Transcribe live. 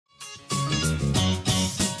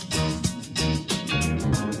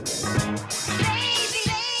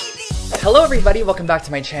Hello everybody, welcome back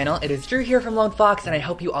to my channel. It is Drew here from Lone Fox, and I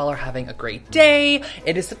hope you all are having a great day.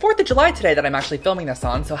 It is the 4th of July today that I'm actually filming this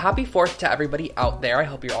on, so happy 4th to everybody out there. I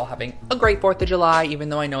hope you're all having a great 4th of July, even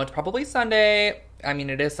though I know it's probably Sunday. I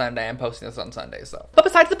mean, it is Sunday. I'm posting this on Sunday, so. But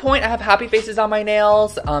besides the point, I have happy faces on my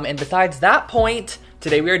nails, and besides that point,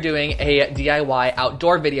 today we are doing a DIY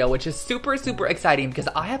outdoor video, which is super, super exciting because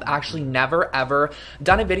I have actually never, ever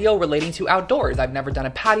done a video relating to outdoors. I've never done a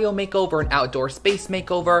patio makeover, an outdoor space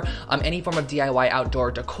makeover, any form of DIY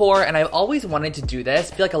outdoor decor, and I've always wanted to do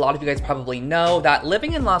this. I feel like a lot of you guys probably know that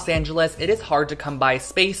living in Los Angeles, it is hard to come by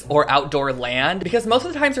space or outdoor land because most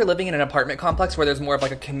of the times you're living in an apartment complex where there's more of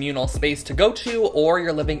like a communal space to go to, or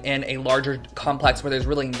you're living in a larger complex where there's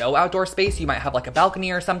really no outdoor space. You might have like a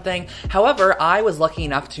balcony or something. However, I was lucky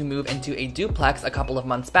enough to move into a duplex a couple of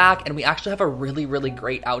months back, and we actually have a really, really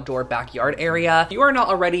great outdoor backyard area. If you are not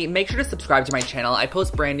already, make sure to subscribe to my channel. I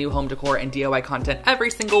post brand new home decor and DIY content every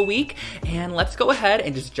single week, and let's go ahead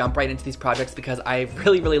and just jump right into these projects because I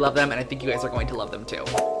really, really love them, and I think you guys are going to love them too.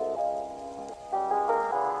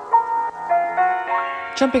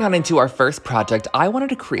 Jumping on into our first project, I wanted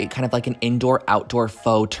to create kind of like an indoor-outdoor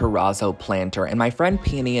faux terrazzo planter, and my friend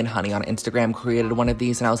Peony and Honey on Instagram created one of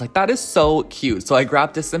these, and I was like, that is so cute. So I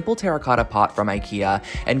grabbed a simple terracotta pot from IKEA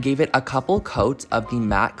and gave it a couple coats of the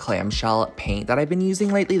matte clamshell paint that I've been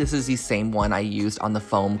using lately. This is the same one I used on the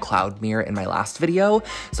foam cloud mirror in my last video.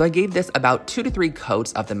 So I gave this about 2 to 3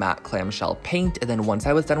 coats of the matte clamshell paint, and then once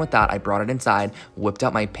I was done with that, I brought it inside, whipped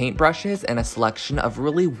out my paint brushes and a selection of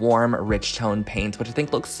really warm, rich tone paints, which I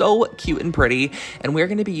think looks so cute and pretty, and we're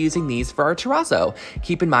going to be using these for our terrazzo.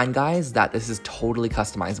 Keep in mind, guys, that this is totally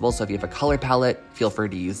customizable, so if you have a color palette, feel free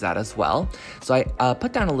to use that as well. So I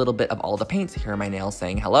put down a little bit of all the paints. Here are my nails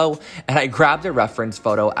saying hello, and I grabbed a reference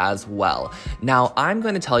photo as well. Now, I'm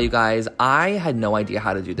going to tell you guys, I had no idea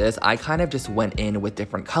how to do this. I kind of just went in with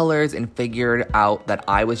different colors and figured out that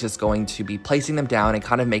I was just going to be placing them down and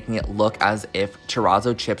kind of making it look as if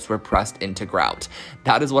terrazzo chips were pressed into grout.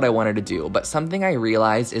 That is what I wanted to do, but something I realized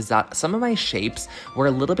is that some of my shapes were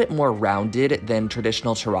a little bit more rounded than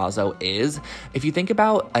traditional terrazzo is. If you think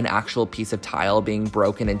about an actual piece of tile being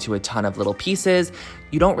broken into a ton of little pieces,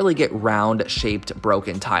 you don't really get round shaped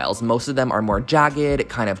broken tiles. Most of them are more jagged,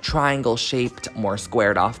 kind of triangle shaped, more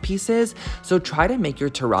squared off pieces. So try to make your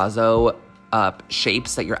terrazzo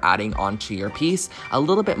shapes that you're adding onto your piece a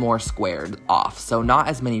little bit more squared off. So not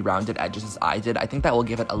as many rounded edges as I did. I think that will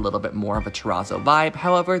give it a little bit more of a terrazzo vibe.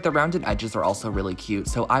 However, the rounded edges are also really cute.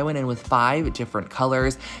 So I went in with 5 different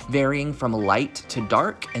colors, varying from light to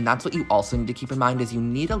dark. And that's what you also need to keep in mind is you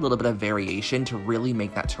need a little bit of variation to really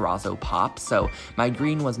make that terrazzo pop. So my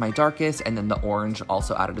green was my darkest, and then the orange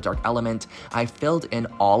also added a dark element. I filled in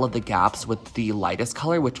all of the gaps with the lightest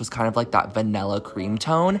color, which was kind of like that vanilla cream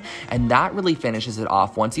tone. And that really finishes it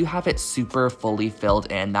off. Once you have it super fully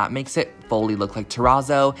filled in, that makes it fully look like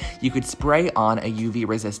terrazzo. You could spray on a UV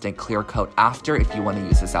resistant clear coat after if you want to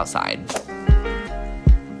use this outside.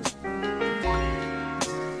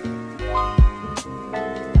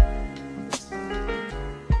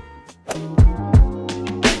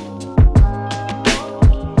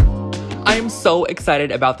 I'm so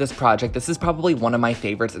excited about this project. This is probably one of my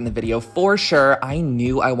favorites in the video for sure. I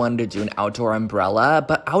knew I wanted to do an outdoor umbrella,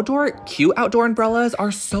 but cute outdoor umbrellas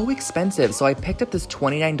are so expensive. So I picked up this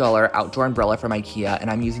 $29 outdoor umbrella from IKEA, and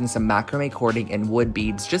I'm using some macrame cording and wood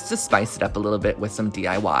beads just to spice it up a little bit with some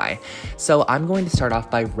DIY. So I'm going to start off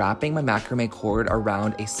by wrapping my macrame cord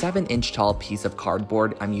around a 7-inch tall piece of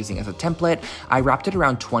cardboard I'm using as a template. I wrapped it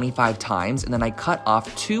around 25 times, and then I cut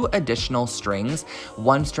off 2 additional strings.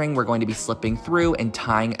 One string we're going to be slipping through and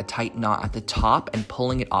tying a tight knot at the top and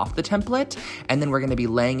pulling it off the template, and then we're going to be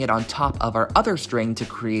laying it on top of our other string to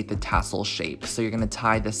create the tassel shape. So you're going to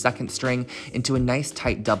tie the second string into a nice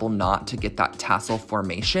tight double knot to get that tassel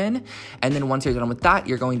formation, and then once you're done with that,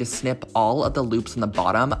 you're going to snip all of the loops on the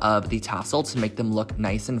bottom of the tassel to make them look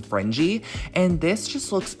nice and fringy, and this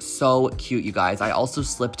just looks so cute, you guys. I also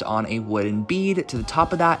slipped on a wooden bead to the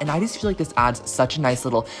top of that, and I just feel like this adds such a nice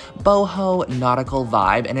little boho nautical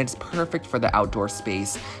vibe, and it's perfect for the outdoor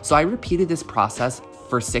space. So I repeated this process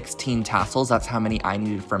for 16 tassels. That's how many I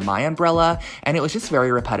needed for my umbrella, and it was just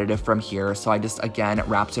very repetitive from here. So I just, again,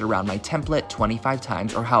 wrapped it around my template 25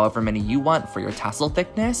 times, or however many you want for your tassel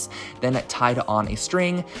thickness, then tied on a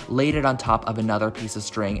string, laid it on top of another piece of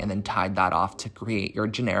string, and then tied that off to create your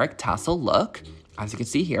generic tassel look. As you can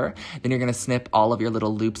see here, then you're going to snip all of your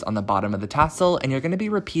little loops on the bottom of the tassel, and you're going to be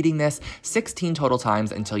repeating this 16 total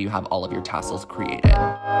times until you have all of your tassels created.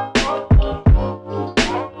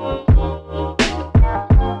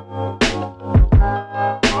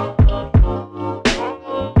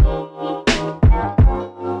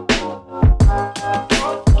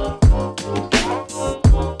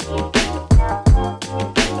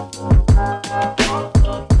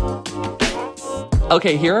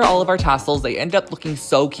 Okay, here are all of our tassels. They end up looking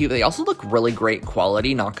so cute. They also look really great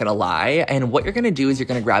quality, not gonna lie. And what you're gonna do is you're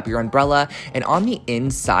gonna grab your umbrella, and on the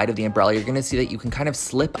inside of the umbrella, you're gonna see that you can kind of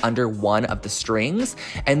slip under one of the strings.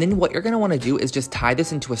 And then what you're gonna wanna do is just tie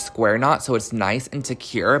this into a square knot so it's nice and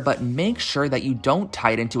secure, but make sure that you don't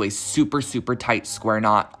tie it into a super, super tight square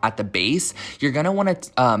knot at the base. You're gonna wanna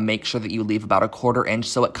make sure that you leave about a 1/4 inch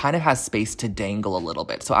so it kind of has space to dangle a little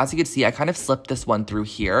bit. So as you can see, I kind of slipped this one through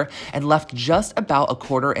here and left just about a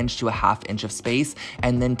 1/4 inch to a 1/2 inch of space,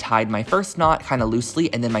 and then tied my first knot kind of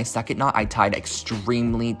loosely, and then my second knot I tied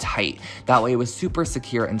extremely tight. That way it was super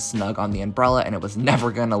secure and snug on the umbrella, and it was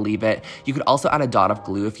never gonna leave it. You could also add a dot of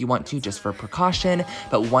glue if you want to, just for precaution,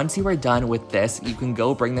 but once you are done with this, you can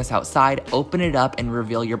go bring this outside, open it up, and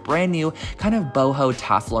reveal your brand new kind of boho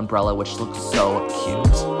tassel umbrella, which looks so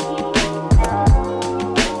cute.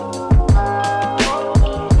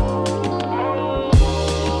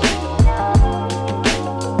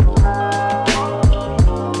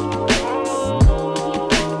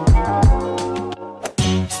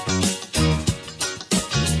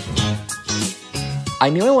 I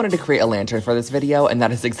knew I wanted to create a lantern for this video, and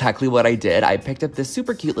that is exactly what I did. I picked up this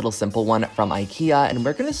super cute little simple one from IKEA, and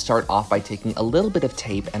we're gonna start off by taking a little bit of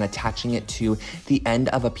tape and attaching it to the end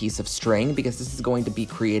of a piece of string, because this is going to be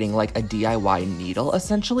creating like a DIY needle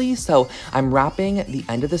essentially. So I'm wrapping the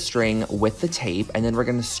end of the string with the tape, and then we're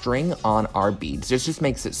gonna string on our beads. This just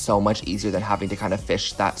makes it so much easier than having to kind of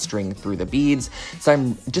fish that string through the beads. So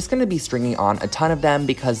I'm just gonna be stringing on a ton of them,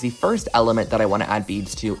 because the first element that I wanna add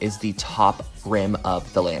beads to is the top rim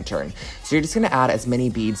of the lantern. So you're just gonna add as many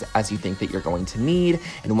beads as you think that you're going to need,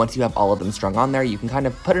 and once you have all of them strung on there, you can kind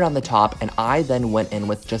of put it on the top, and I then went in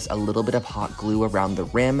with just a little bit of hot glue around the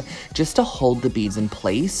rim just to hold the beads in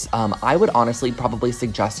place. I would honestly probably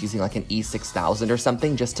suggest using like an E6000 or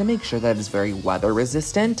something just to make sure that it's very weather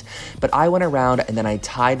resistant, but I went around and then I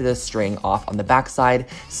tied the string off on the back side,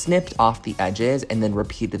 snipped off the edges, and then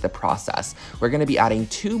repeated the process. We're gonna be adding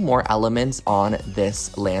 2 more elements on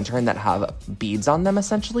this lantern that have beads on them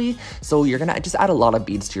essentially. So you're gonna just add a lot of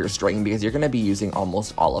beads to your string because you're gonna be using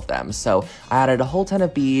almost all of them. So I added a whole ton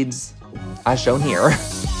of beads as shown here.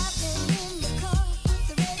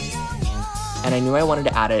 And I knew I wanted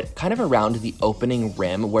to add it kind of around the opening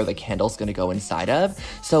rim where the candle's gonna go inside of.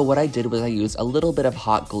 So what I did was I used a little bit of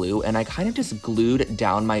hot glue, and I kind of just glued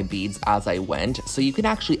down my beads as I went. So you can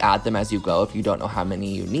actually add them as you go if you don't know how many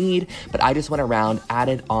you need, but I just went around,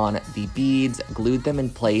 added on the beads, glued them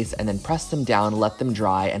in place, and then pressed them down, let them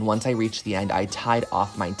dry. And once I reached the end, I tied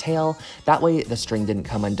off my tail. That way the string didn't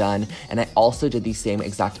come undone. And I also did the same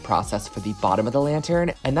exact process for the bottom of the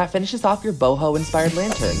lantern. And that finishes off your boho inspired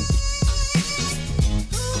lantern.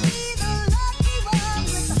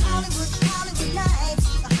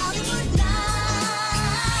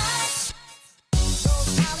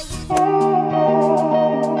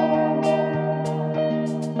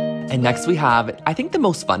 And next we have, I think, the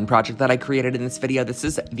most fun project that I created in this video. This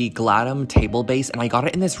is the Gladum table base, and I got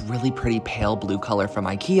it in this really pretty pale blue color from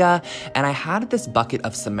IKEA. And I had this bucket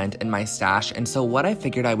of cement in my stash, and so what I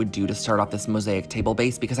figured I would do to start off this mosaic table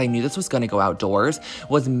base, because I knew this was gonna go outdoors,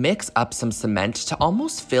 was mix up some cement to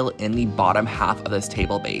almost fill in the bottom half of this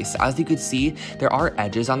table base. As you could see, there are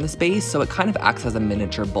edges on this base, so it kind of acts as a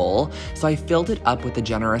miniature bowl. So I filled it up with a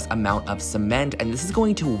generous amount of cement, and this is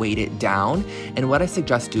going to weight it down. And what I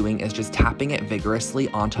suggest doing is just tapping it vigorously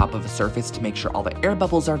on top of a surface to make sure all the air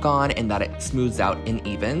bubbles are gone and that it smooths out in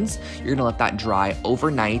evens. You're gonna let that dry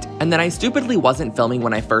overnight. And then I stupidly wasn't filming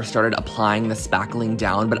when I first started applying the spackling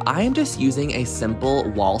down, but I am just using a simple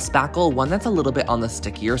wall spackle, one that's a little bit on the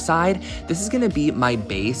stickier side. This is gonna be my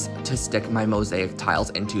base to stick my mosaic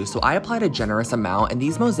tiles into. So I applied a generous amount, and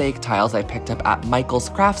these mosaic tiles I picked up at Michael's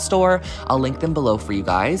craft store. I'll link them below for you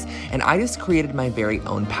guys. And I just created my very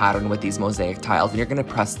own pattern with these mosaic tiles, and you're gonna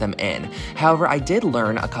press them in. However, I did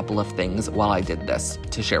learn a couple of things while I did this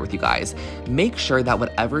to share with you guys. Make sure that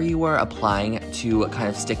whatever you are applying to kind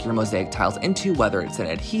of stick your mosaic tiles into, whether it's an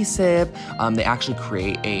adhesive, they actually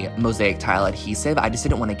create a mosaic tile adhesive. I just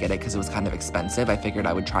didn't want to get it because it was kind of expensive. I figured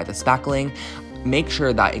I would try the spackling. Make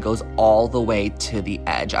sure that it goes all the way to the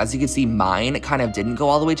edge. As you can see, mine kind of didn't go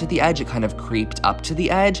all the way to the edge. It kind of creeped up to the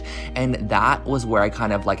edge, and that was where I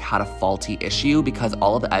kind of like had a faulty issue, because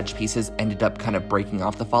all of the edge pieces ended up kind of breaking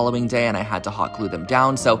off the following day, and I had to hot glue them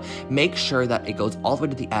down. So make sure that it goes all the way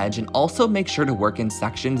to the edge, and also make sure to work in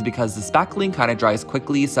sections because the spackling kind of dries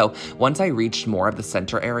quickly. So once I reached more of the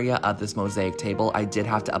center area of this mosaic table, I did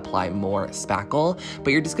have to apply more spackle,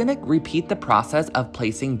 but you're just gonna repeat the process of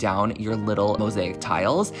placing down your little mosaic mosaic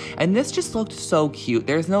tiles, and this just looked so cute.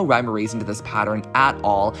 There's no rhyme or reason to this pattern at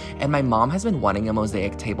all, and my mom has been wanting a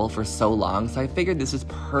mosaic table for so long, so I figured this is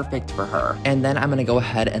perfect for her. And then I'm gonna go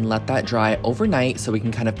ahead and let that dry overnight so we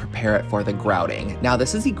can kind of prepare it for the grouting. Now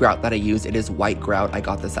this is the grout that I use. It is white grout. I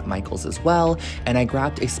got this at Michael's as well, and I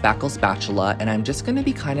grabbed a spackle spatula, and I'm just gonna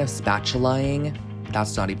be kind of spatulaing.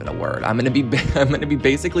 That's not even a word. I'm gonna be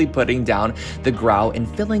basically putting down the grout and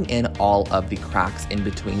filling in all of the cracks in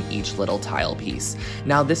between each little tile piece.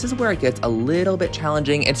 Now this is where it gets a little bit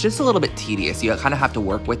challenging. It's just a little bit tedious. You kind of have to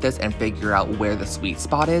work with this and figure out where the sweet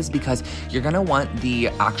spot is, because you're gonna want the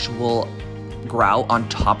actual grout on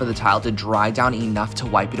top of the tile to dry down enough to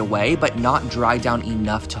wipe it away, but not dry down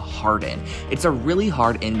enough to harden. It's a really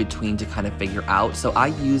hard in between to kind of figure out. So I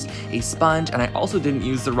used a sponge, and I also didn't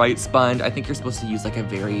use the right sponge. I think you're supposed to use like a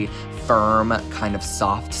very firm kind of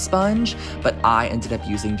soft sponge, but I ended up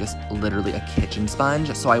using just literally a kitchen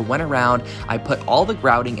sponge. So I went around, I put all the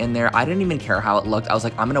grouting in there. I didn't even care how it looked. I was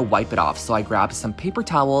like, I'm gonna wipe it off. So I grabbed some paper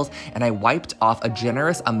towels and I wiped off a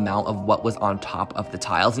generous amount of what was on top of the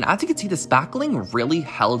tiles. And as you can see, the spackling really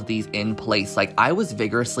held these in place. Like, I was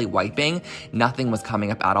vigorously wiping, nothing was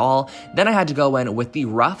coming up at all. Then I had to go in with the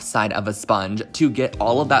rough side of a sponge to get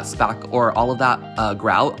all of that all of that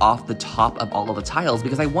grout off the top of all of the tiles,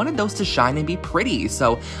 because I wanted those to shine and be pretty.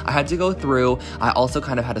 So I had to go through. I also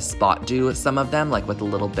kind of had to spot do some of them, like with a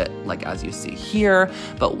little bit, like as you see here.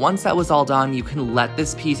 But once that was all done, you can let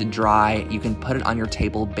this piece dry. You can put it on your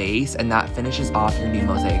table base, and that finishes off your new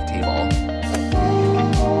mosaic table.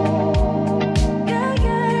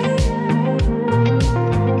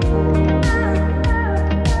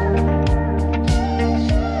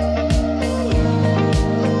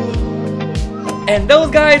 And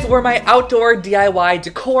those, guys, were my outdoor DIY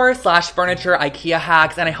decor / furniture IKEA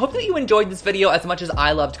hacks, and I hope that you enjoyed this video as much as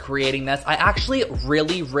I loved creating this. I actually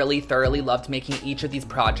really thoroughly loved making each of these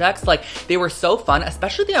projects. Like, they were so fun,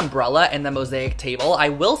 especially the umbrella and the mosaic table. I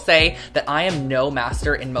will say that I am no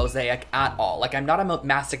master in mosaic at all. Like, I'm not a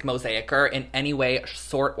master mosaicer in any way,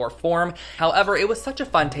 sort, or form. However, it was such a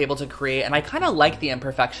fun table to create, and I kind of like the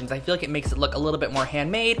imperfections. I feel like it makes it look a little bit more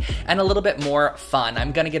handmade and a little bit more fun.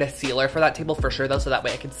 I'm gonna get a sealer for that table for sure, though, so that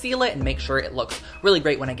way I can seal it and make sure it looks really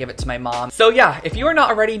great when I give it to my mom. So yeah, if you are not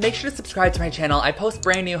already, make sure to subscribe to my channel. I post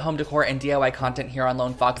brand new home decor and DIY content here on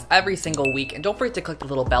Lone Fox every single week, and don't forget to click the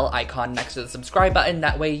little bell icon next to the subscribe button.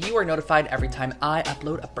 That way you are notified every time I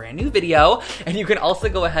upload a brand new video. And you can also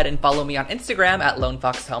go ahead and follow me on Instagram at Lone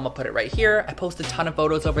Fox Home. I'll put it right here. I post a ton of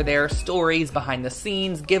photos over there, stories, behind the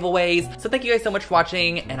scenes, giveaways. So thank you guys so much for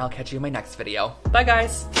watching, and I'll catch you in my next video. Bye,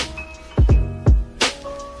 guys.